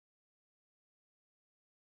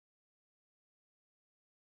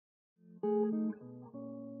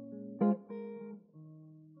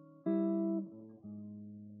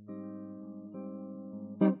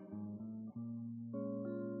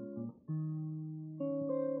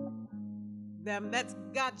Them that's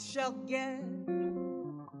got shall get,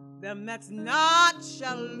 them that's not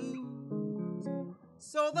shall lose.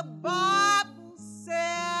 So the Bible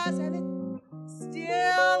says, and it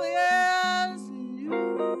still is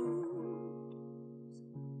news.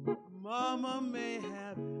 Mama may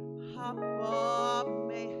have, Papa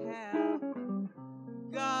may have.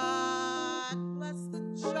 God bless the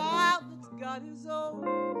child that's got his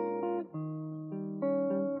own.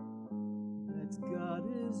 That's got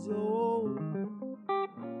his own.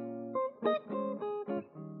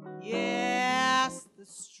 Yes, the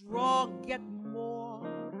strong get more,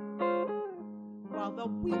 while the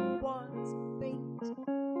weak ones faint.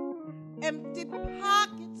 Empty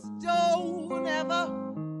pockets don't ever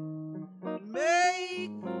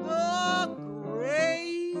make the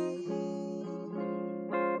grave.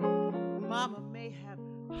 Mama may have,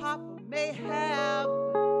 Papa may have.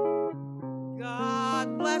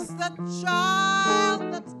 God bless the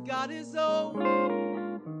child that's got his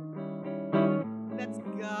own. That's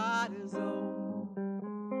got his own.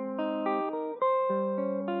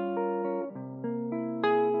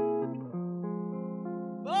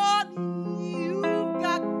 Money, you've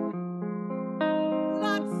got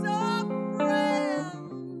lots of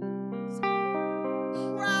friends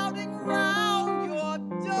crowding round your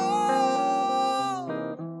door.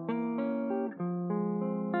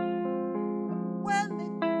 But when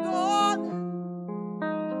they're gone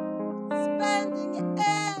and spending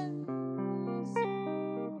ends,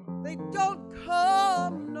 they don't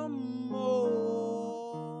come no more.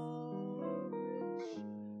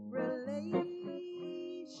 Relations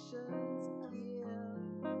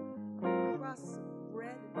give crust of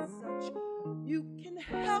bread and such. You can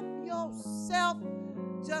help yourself,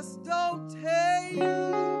 just don't take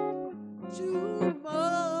too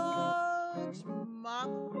much.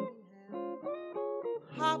 Mama may have,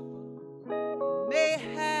 Papa may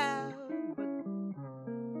have, but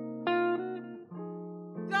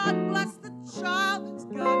God bless the child that's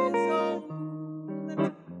got his own.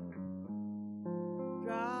 That's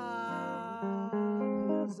got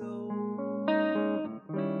his own.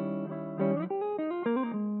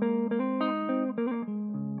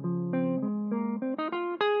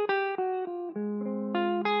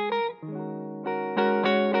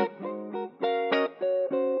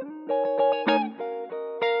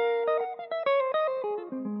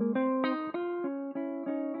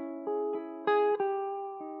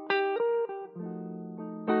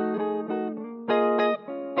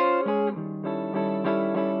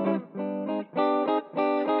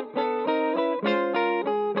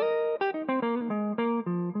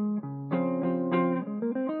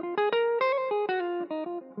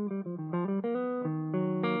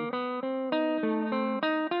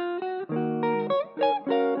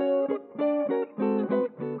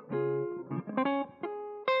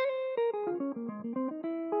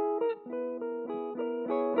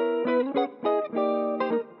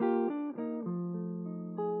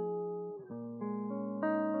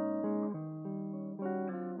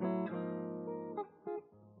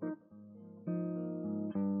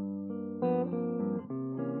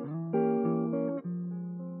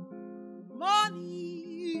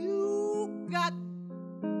 Money, you got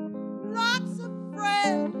lots of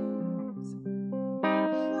friends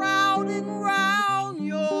crowding round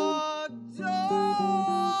your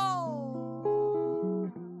door.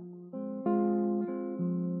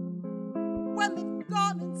 When they've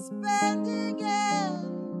gone and spending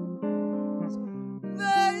ends,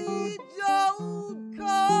 they don't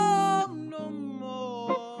come no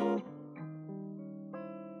more.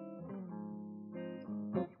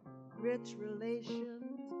 Rich relations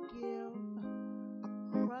give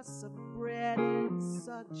a crust of bread and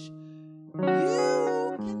such.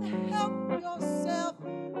 You can help yourself,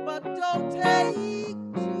 but don't take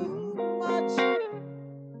too much.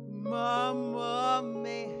 Mama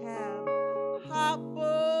may have,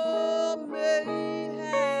 Papa may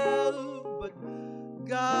have, but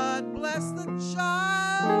God bless the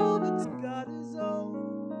child that's got his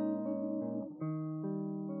own.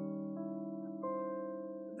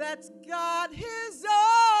 That's got his own.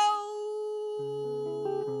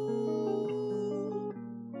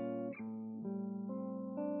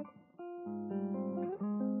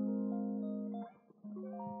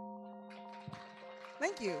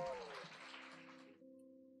 Thank you.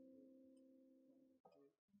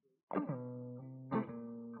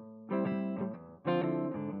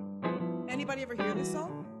 Anybody ever hear this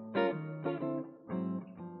song?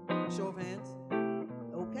 Show of hands.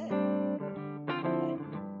 Okay.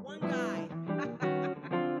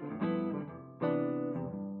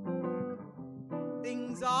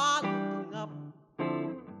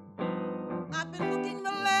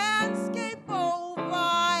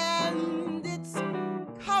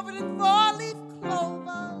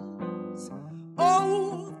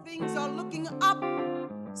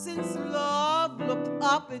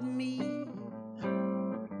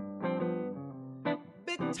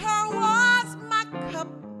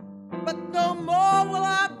 but no more will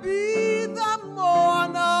I be the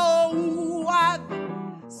mourner. Oh, I've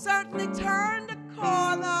certainly turned a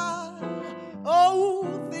corner.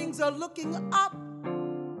 Oh, things are looking up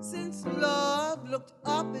since love looked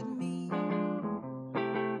up at me.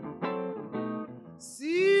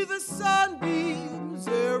 See the sunbeams,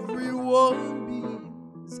 everyone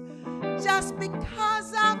beams. Just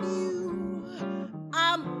because of you,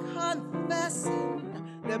 I'm confessing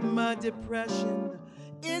that my depression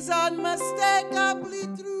is unmistakably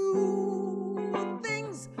through.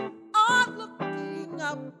 Things are looking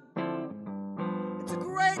up. It's a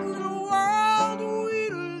great little world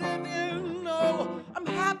we live in. Oh, I'm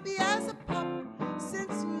happy as a pup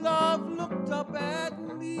since love looked up at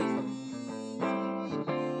me.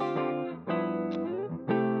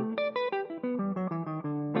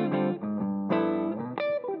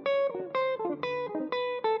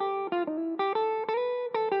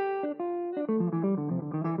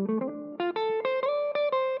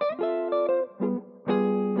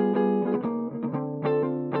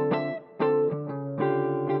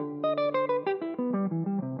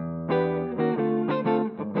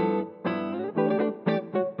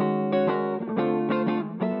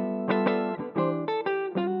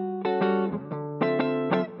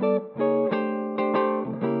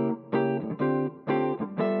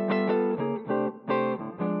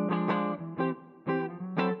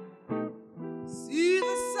 See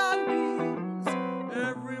the sunbeams,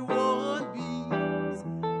 everyone beams.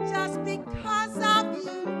 Just because of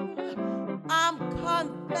you, I'm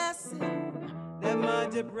confessing that my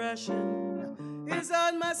depression is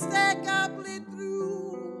unmistakably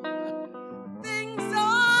through. Things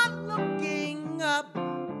are looking up.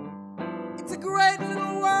 It's a great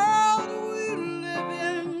little world we live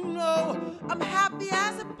in. Oh, I'm happy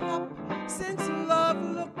as a pup since love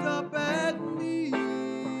looked up at me.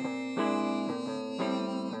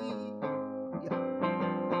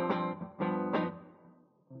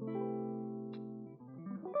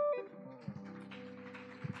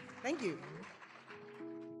 Thank you.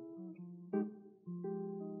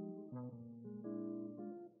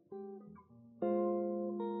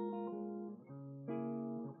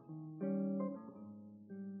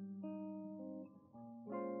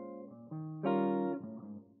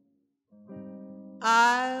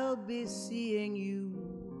 I'll be seeing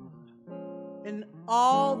you in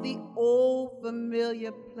all the old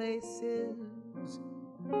familiar places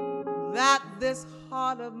that this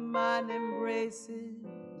heart of mine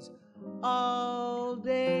embraces all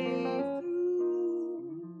day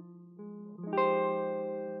through.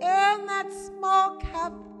 In that small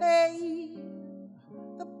cafe,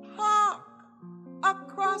 the park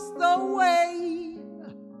across the way,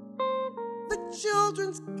 the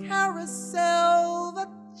children's carousel, the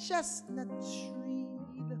chestnut tree,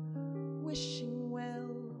 the wishing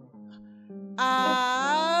well.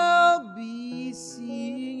 I'll be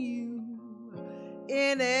seeing you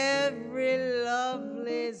in every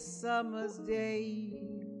lovely summer's day,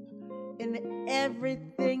 in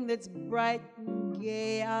everything that's bright and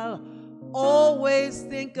gay. I'll always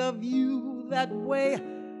think of you that way.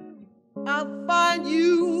 I'll find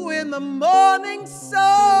you in the morning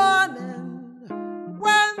sun, and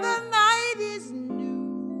when the night is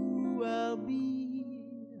new, I'll be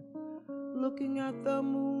looking at the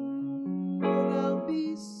moon, and I'll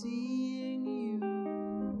be seeing you.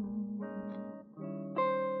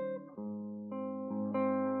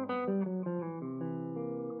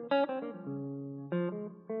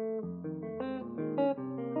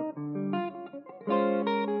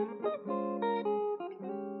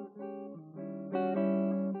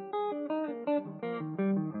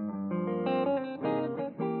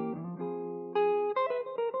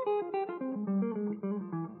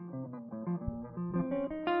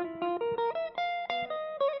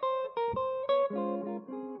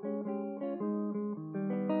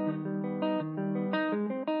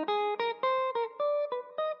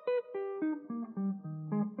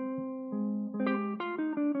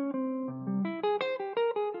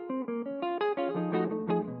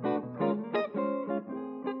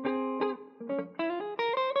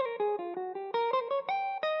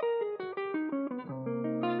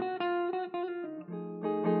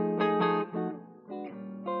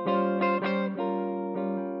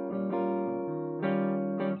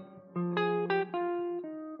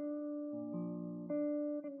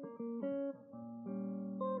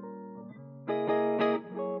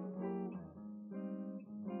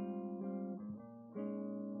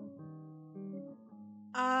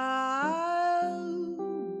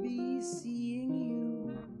 I'll be seeing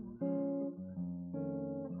you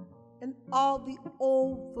in all the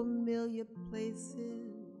old familiar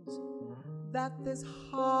places that this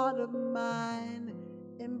heart of mine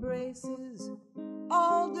embraces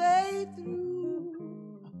all day through.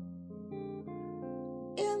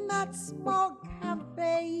 In that small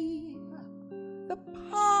cafe, the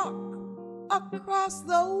park across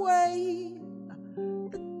the way,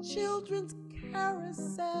 the children's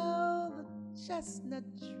carousel, the chestnut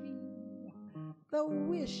tree, the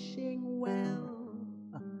wishing well,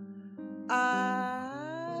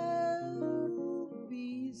 I'll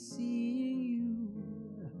be seeing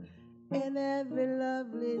you in every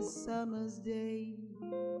lovely summer's day.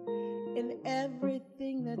 In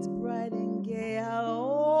everything that's bright and gay, I'll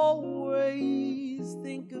always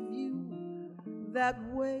think of you that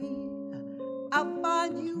way. I'll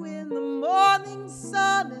find you in the morning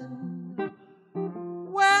sun,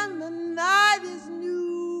 and when the night is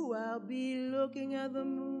new, I'll be looking at the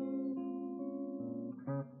moon.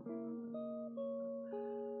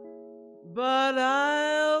 But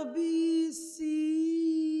I'll be seeing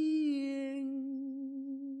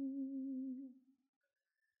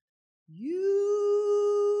you.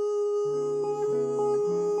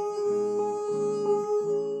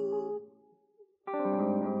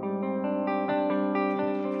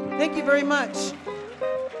 Thank you very much.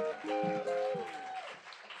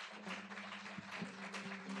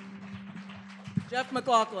 Jeff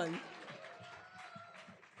McLaughlin.